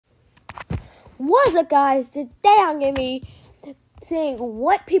What's up, guys? Today I'm going to be seeing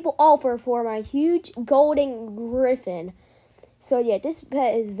what people offer for my huge golden Griffin. So yeah, this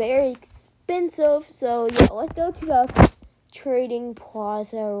pet is very expensive. So yeah, let's go to the trading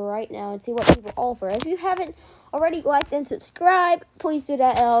plaza right now and see what people offer. If you haven't already liked and subscribed, please do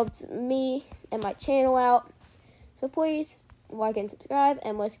that. It helps me and my channel out. So please like and subscribe,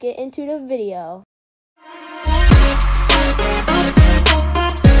 and let's get into the video.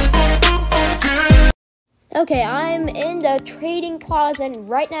 Okay, I'm in the trading plaza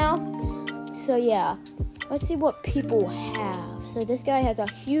right now. So yeah, let's see what people have. So this guy has a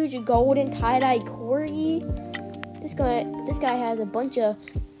huge golden tie-dye corgi. This guy has a bunch of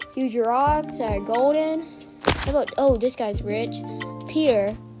huge rocks that are golden. How about, oh, this guy's rich.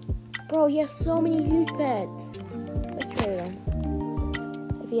 Peter. Bro, he has so many huge pets. Let's trade him.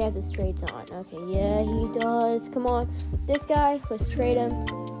 If he has his trades on. Okay, yeah, he does. Come on. This guy, let's trade him.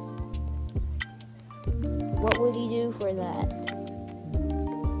 What would he do for that?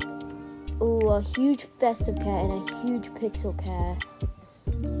 Ooh, a huge festive cat and a huge pixel cat.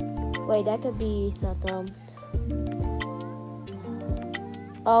 Wait, that could be something.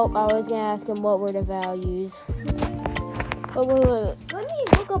 Oh, I was gonna ask him what were the values. But wait. Let me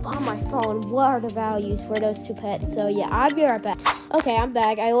look up on my phone what are the values for those two pets. So yeah, I'll be right back. Okay, I'm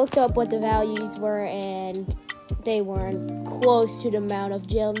back. I looked up what the values were and they weren't close to the amount of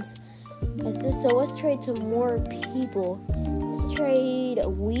gems. So let's trade some more people. Let's trade a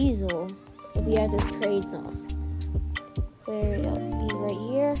Weasel if he has his trades on. Where he's right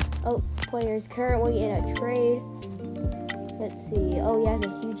here. Oh, player's currently in a trade. Let's see. Oh, he has a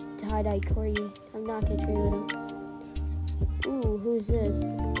huge tie-dye corgi. I'm not gonna trade with him. Ooh, who's this?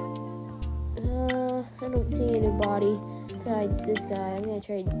 I don't see anybody besides this guy. I'm gonna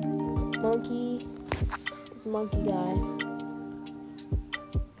trade Monkey. This monkey guy.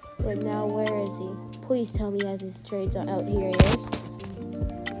 But now, where is he? Please tell me he has his trades on. Oh, here he is.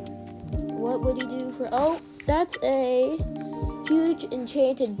 What would he do for... Oh, that's a huge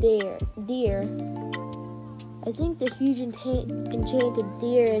enchanted deer. I think the huge enchanted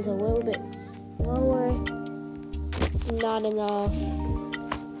deer is a little bit lower. It's not enough.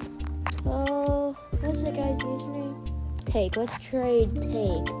 Oh, what's the guy's username? Take. Let's trade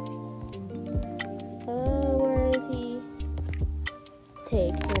Take. Where is he?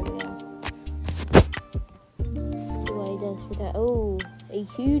 Take. There we go. Let's see what he does for that. Oh, a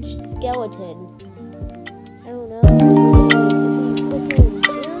huge skeleton. I don't know. If he puts it in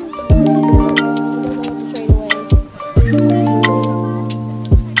gems, he doesn't want to trade away.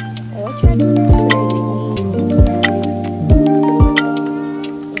 Okay, let's try to trade it.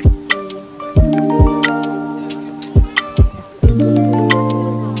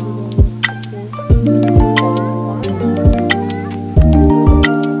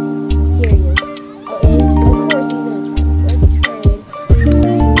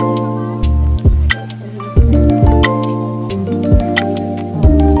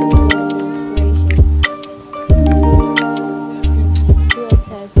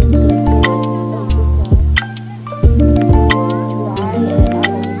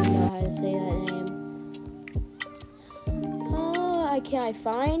 Can I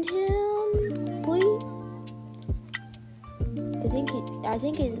find him, please? I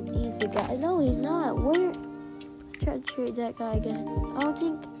think he's the guy. No, he's not. Where? Try to trade that guy again. I don't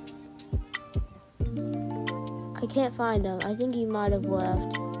think. I can't find him. I think he might have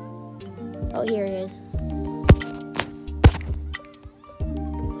left. Oh, here he is.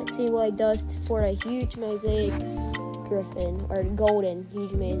 Let's see what he does for a huge mosaic Griffin, or golden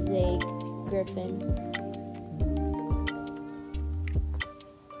huge mosaic Griffin.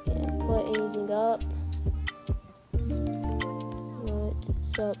 Put anything up.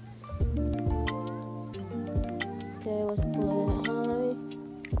 What's up? Okay, let's put it high.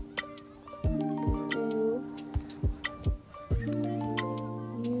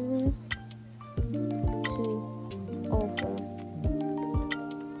 To offer.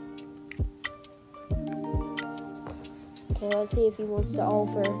 Okay, let's see if he wants to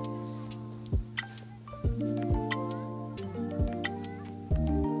offer.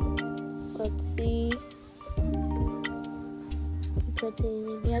 Let's see.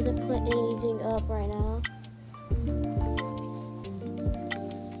 He hasn't put anything up right now.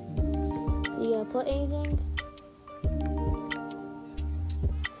 You gonna put anything?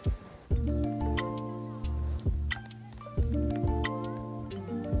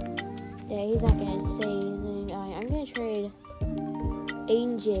 Yeah, he's not gonna say anything. Alright, I'm gonna trade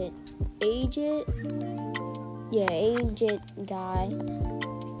Agent. Yeah, Agent guy.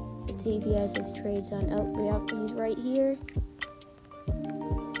 Let's see if he has his trades on. Oh, yep, he's right here.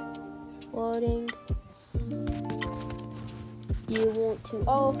 Loading. You want to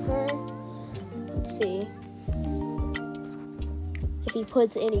offer. Let's see. If he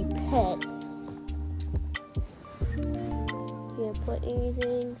puts any pets. Can't put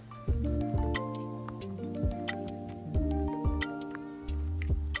anything.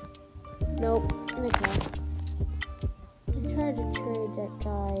 Nope. Okay. Let's try to trade that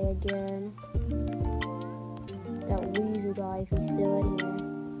guy again. That weasel guy, if he's still in here.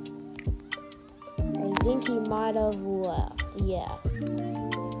 I think he might have left. Yeah.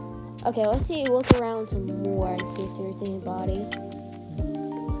 Okay, let's see. Look around some more and see if there's anybody.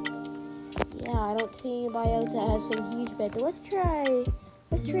 Yeah, I don't see anybody else that has some huge bets. So let's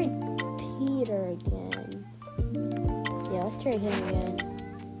trade Peter again. Yeah, let's trade him again.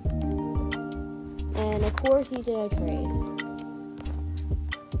 And of course he's in a trade.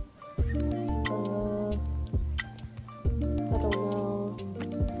 I don't know.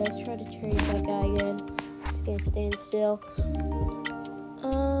 Let's try to trade that guy again. He's gonna stand still.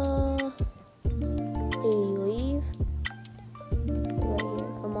 Did he leave? Right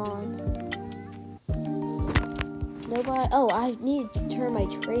here, come on. Nobody. Oh, I need to turn my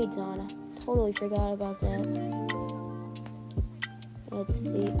trades on. I totally forgot about that. Let's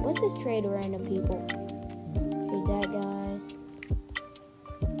see. What's this trade random people? Trade that guy.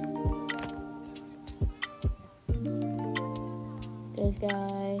 This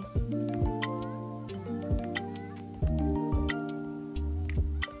guy.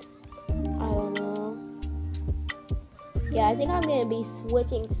 I don't know. Yeah, I think I'm going to be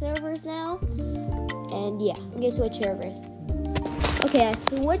switching servers now. And yeah, I'm going to switch servers. Okay, I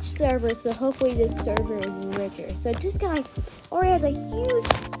switched servers, so hopefully this server is richer. So this guy already has a huge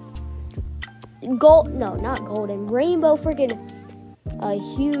rainbow freaking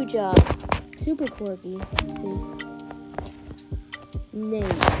huge super quirky. Nate.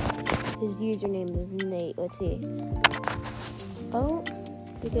 His username is Nate. Let's see. Oh,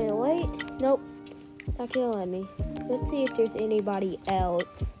 you gonna wait? Nope. It's not gonna let me. Let's see if there's anybody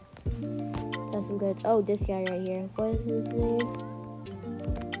else. That's some good. Oh, this guy right here. What is his name?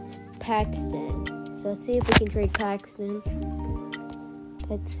 Paxton. So let's see if we can trade Paxton.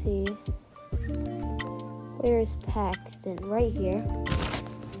 Let's see. Where is Paxton? Right here.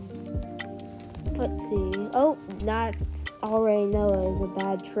 Let's see. Oh, that's already know is a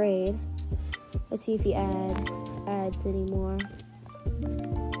bad trade. Let's see if he adds anymore.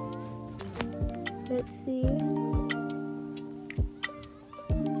 Let's see.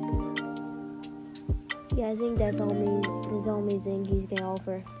 Yeah, I think that's the only thing he's gonna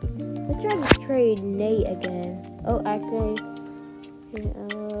offer. Let's try to trade Nate again. Oh, actually,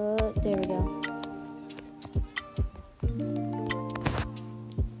 there we go.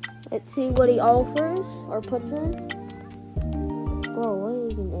 Let's see what he offers or puts in. Whoa, what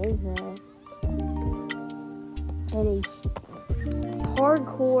even is that? Any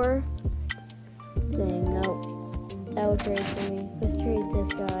hardcore thing? Nope. That would trade for me. Let's trade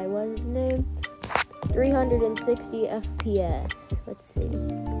this guy. What is his name? 360 FPS. Let's see.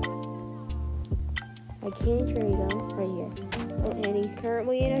 I can trade him right here. Oh, and he's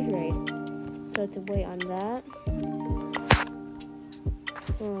currently in a trade. So let's wait on that.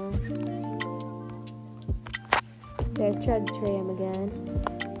 Let's try to trade him again.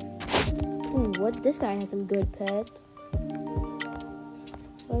 Ooh, what? This guy has some good pets.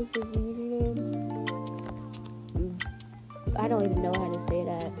 What's his username? I don't even know how to say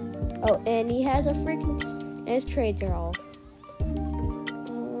that. Oh, and he has a freaking... And his trades are off.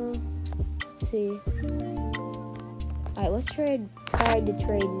 Let's see. Alright, let's try to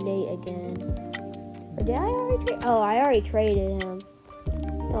trade Nate again. Or did I already trade? Oh, I already traded him.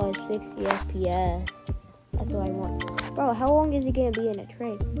 Oh, it's 60 FPS. That's what I want. Bro, how long is he going to be in a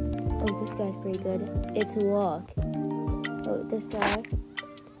trade? Oh, this guy's pretty good. It's luck. Oh, this guy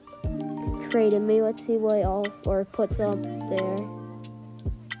traded me. Let's see what he puts up there.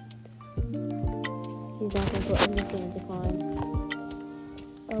 He's not going to put. I'm just going to decline.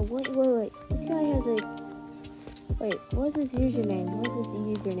 Oh, wait. This guy has a... Wait, what's his username?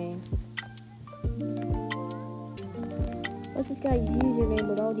 What's this guy's username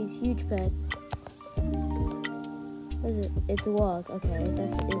with all these huge pets? What is it? It's luck. Okay,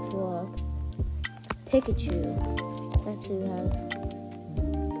 it's luck. Pikachu. That's who has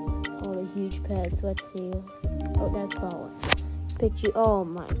all the huge pets. Let's see. Oh, that's Power. Pikachu. Oh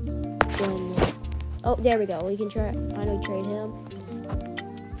my goodness. Oh, there we go. We can try. I know trade him.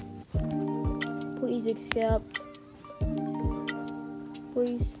 Please accept.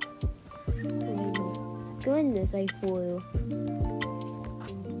 Please. Oh my goodness, I flew.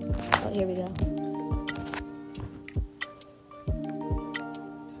 Oh, here we go.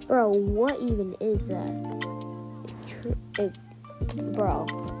 Bro, what even is that? Bro,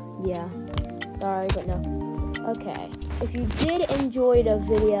 yeah. Sorry, but no. Okay. If you did enjoy the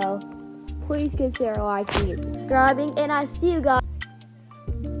video, please consider liking and subscribing. And I see you guys.